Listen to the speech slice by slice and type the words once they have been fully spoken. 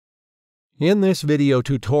In this video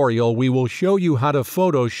tutorial, we will show you how to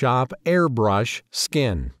Photoshop Airbrush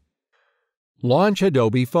skin. Launch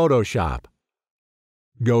Adobe Photoshop.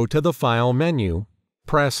 Go to the File menu,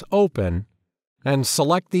 press Open, and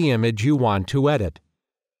select the image you want to edit.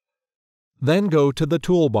 Then go to the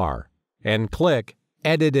toolbar and click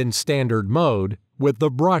Edit in Standard Mode with the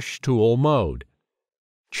Brush Tool mode.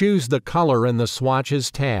 Choose the Color in the Swatches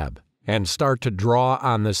tab and start to draw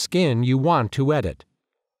on the skin you want to edit.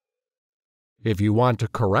 If you want to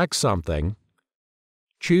correct something,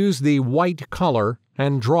 choose the white color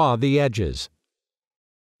and draw the edges.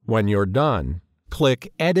 When you're done,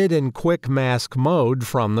 click Edit in Quick Mask mode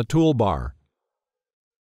from the toolbar.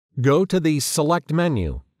 Go to the Select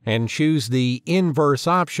menu and choose the Inverse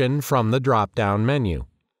option from the drop-down menu.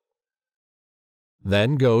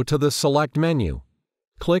 Then go to the Select menu,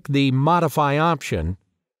 click the Modify option,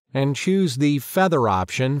 and choose the Feather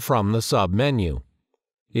option from the submenu.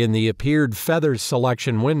 In the Appeared Feathers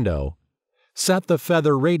selection window, set the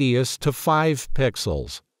feather radius to 5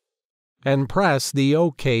 pixels and press the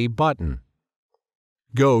OK button.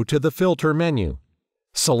 Go to the Filter menu,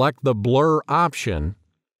 select the Blur option,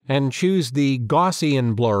 and choose the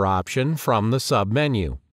Gaussian Blur option from the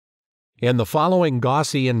submenu. In the following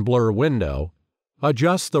Gaussian Blur window,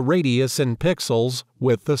 adjust the radius in pixels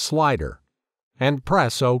with the slider and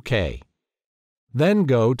press OK. Then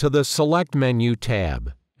go to the Select menu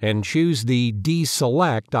tab and choose the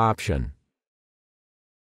Deselect option.